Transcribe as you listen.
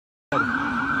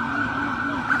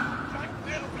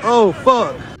Oh,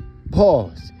 fuck.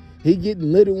 Pause. He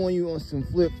getting little on you on some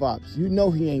flip-flops. You know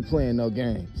he ain't playing no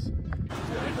games.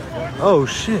 Oh,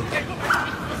 shit.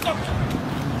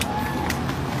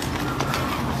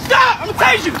 Stop! I'm gonna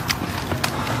tase you!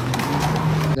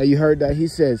 Now you heard that? He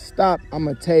said, stop, I'm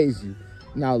gonna tase you.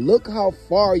 Now look how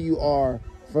far you are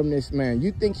from this man.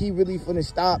 You think he really finna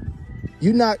stop?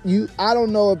 I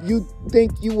don't know if you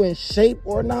think you in shape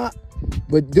or not,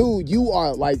 but dude, you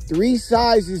are like 3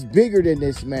 sizes bigger than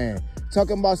this man.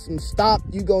 Talking about some stop,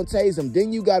 you gonna tase him.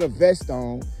 Then you got a vest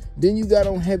on. Then you got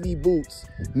on heavy boots.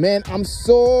 Man, I'm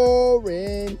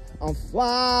soaring. I'm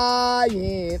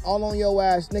flying. All on your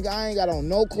ass. Nigga, I ain't got on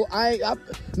no clothes.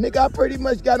 Nigga, I pretty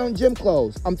much got on gym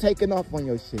clothes. I'm taking off on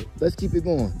your shit. Let's keep it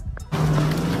going.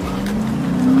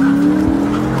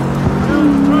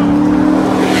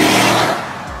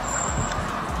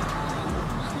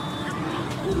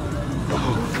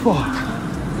 Fuck.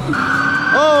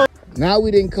 Oh. Now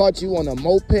we didn't caught you on a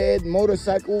moped,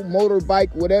 motorcycle,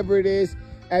 motorbike, whatever it is.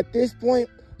 At this point,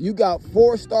 you got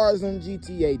 4 stars on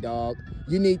GTA, dog.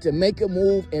 You need to make a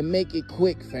move and make it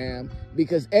quick, fam.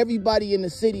 Because everybody in the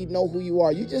city know who you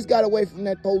are. You just got away from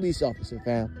that police officer,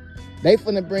 fam. They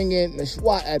finna bring in the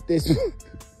SWAT at this.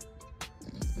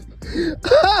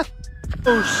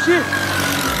 Oh, shit.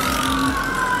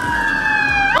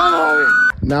 Oh.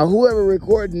 Now, whoever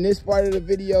recording this part of the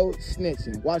video,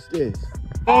 snitching. Watch this.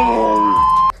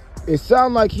 Oh. It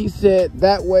sounded like he said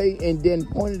that way and then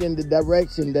pointed in the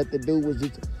direction that the dude was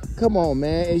just... Come on,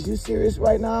 man. Is you serious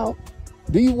right now?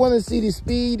 Do you want to see the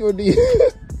speed or do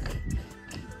you...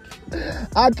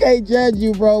 I can't judge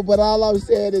you, bro, but all I'm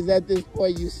saying is at this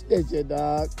point, you snitching,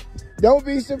 dog. Don't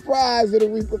be surprised at the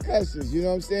repercussions, you know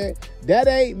what I'm saying? That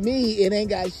ain't me. It ain't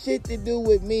got shit to do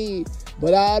with me,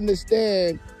 but I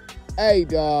understand. Hey,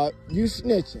 dog, you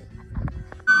snitching.